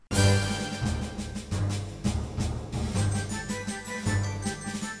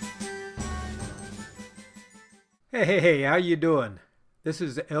Hey, how you doing? This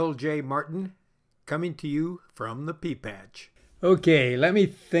is L.J. Martin coming to you from the Pea Patch. Okay, let me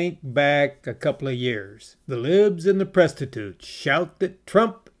think back a couple of years. The libs and the prostitutes shout that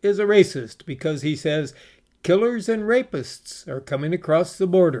Trump is a racist because he says killers and rapists are coming across the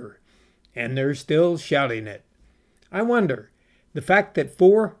border, and they're still shouting it. I wonder, the fact that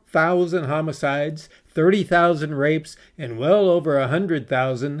 4,000 homicides, 30,000 rapes, and well over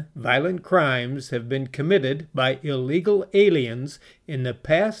 100,000 violent crimes have been committed by illegal aliens in the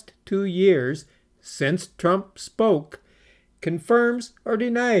past 2 years since Trump spoke confirms or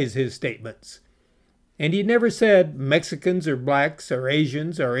denies his statements. And he never said Mexicans or blacks or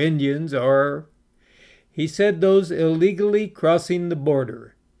Asians or Indians or... He said those illegally crossing the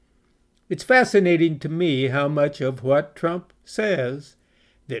border. It's fascinating to me how much of what Trump says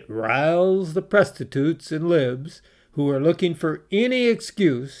that riles the prostitutes and libs who are looking for any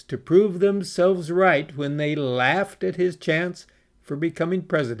excuse to prove themselves right when they laughed at his chance for becoming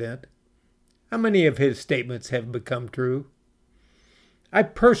president. How many of his statements have become true? I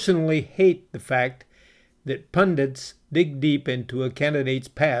personally hate the fact that pundits dig deep into a candidate's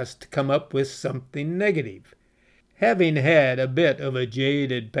past to come up with something negative. Having had a bit of a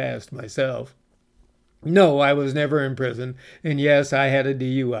jaded past myself. No, I was never in prison, and yes, I had a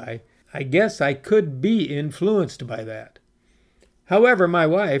DUI. I guess I could be influenced by that. However, my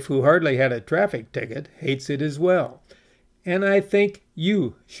wife, who hardly had a traffic ticket, hates it as well, and I think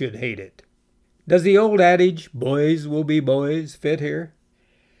you should hate it. Does the old adage, boys will be boys, fit here?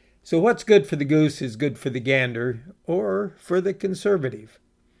 So what's good for the goose is good for the gander, or for the conservative.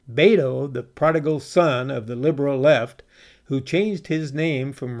 Beto, the prodigal son of the liberal left, who changed his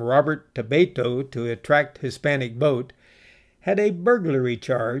name from Robert to Beto to attract Hispanic vote, had a burglary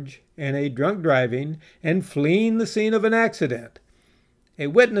charge and a drunk driving and fleeing the scene of an accident. A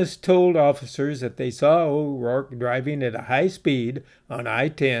witness told officers that they saw O'Rourke driving at a high speed on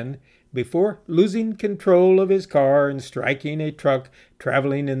I-10 before losing control of his car and striking a truck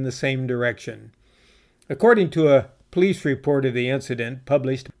traveling in the same direction. According to a police report of the incident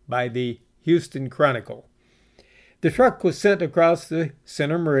published by the Houston Chronicle, the truck was sent across the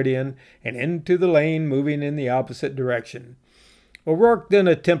center meridian and into the lane moving in the opposite direction. O'Rourke then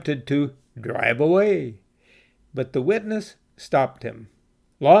attempted to drive away, but the witness stopped him.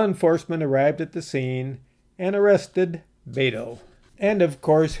 Law enforcement arrived at the scene and arrested Beto. And of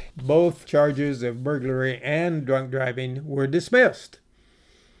course, both charges of burglary and drunk driving were dismissed.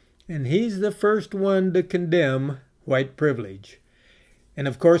 And he's the first one to condemn white privilege. And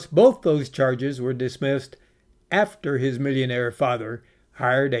of course, both those charges were dismissed after his millionaire father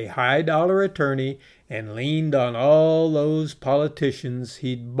hired a high-dollar attorney and leaned on all those politicians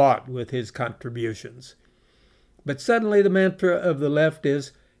he'd bought with his contributions. But suddenly the mantra of the left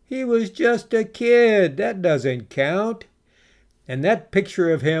is, he was just a kid, that doesn't count. And that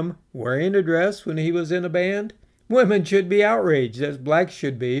picture of him wearing a dress when he was in a band? Women should be outraged, as blacks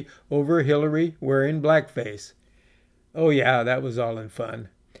should be, over Hillary wearing blackface. Oh yeah, that was all in fun.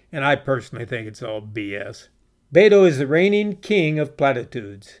 And I personally think it's all BS. Beto is the reigning king of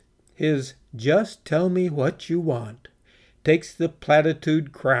platitudes. His "just tell me what you want" takes the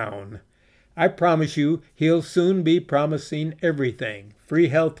platitude crown. I promise you he'll soon be promising everything. Free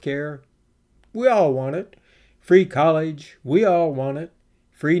health care. We all want it. Free college. We all want it.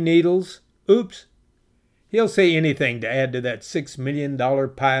 Free needles. Oops. He'll say anything to add to that $6 million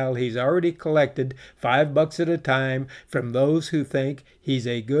pile he's already collected $5 at a time from those who think he's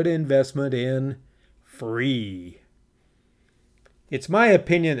a good investment in free. It's my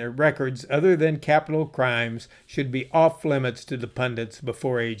opinion that records other than capital crimes should be off limits to the pundits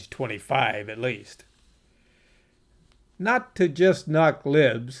before age 25 at least. Not to just knock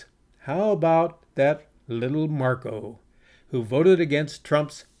libs, how about that little Marco who voted against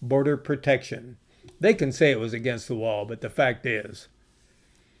Trump's border protection? They can say it was against the wall, but the fact is.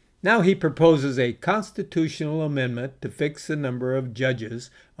 Now he proposes a constitutional amendment to fix the number of judges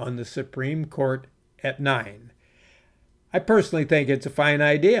on the Supreme Court at 9. I personally think it's a fine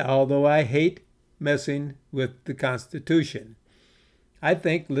idea, although I hate messing with the Constitution. I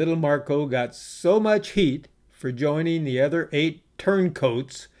think little Marco got so much heat for joining the other 8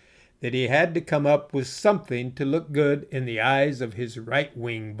 turncoats that he had to come up with something to look good in the eyes of his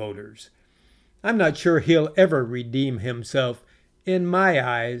right-wing voters. I'm not sure he'll ever redeem himself in my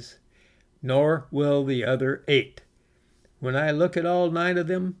eyes, nor will the other 8. When I look at all 9 of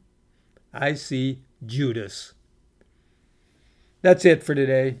them, I see Judas. That's it for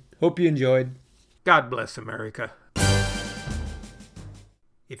today. Hope you enjoyed. God bless America.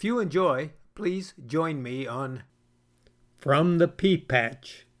 If you enjoy, please join me on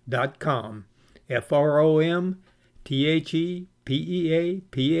FromThePeaPatch.com. FromThePeaPatch.com.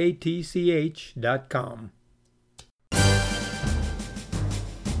 ThepeaPatch.com.